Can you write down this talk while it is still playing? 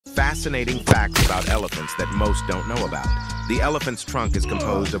Fascinating facts about elephants that most don't know about. The elephant's trunk is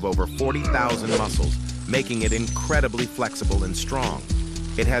composed of over 40,000 muscles, making it incredibly flexible and strong.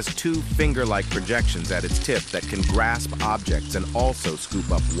 It has two finger-like projections at its tip that can grasp objects and also scoop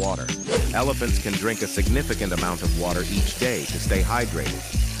up water. Elephants can drink a significant amount of water each day to stay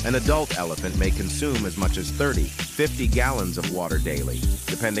hydrated. An adult elephant may consume as much as 50 gallons of water daily,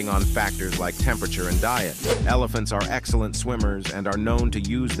 depending on factors like temperature and diet. Elephants are excellent swimmers and are known to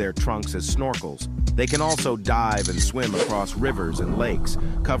use their trunks as snorkels. They can also dive and swim across rivers and lakes,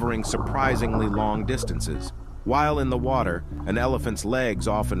 covering surprisingly long distances. While in the water, an elephant's legs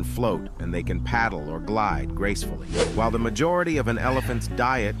often float and they can paddle or glide gracefully. While the majority of an elephant's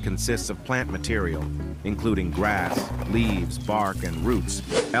diet consists of plant material, including grass, leaves, bark, and roots,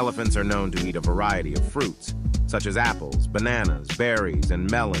 elephants are known to eat a variety of fruits, such as apples, bananas, berries, and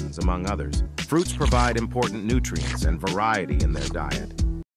melons, among others. Fruits provide important nutrients and variety in their diet,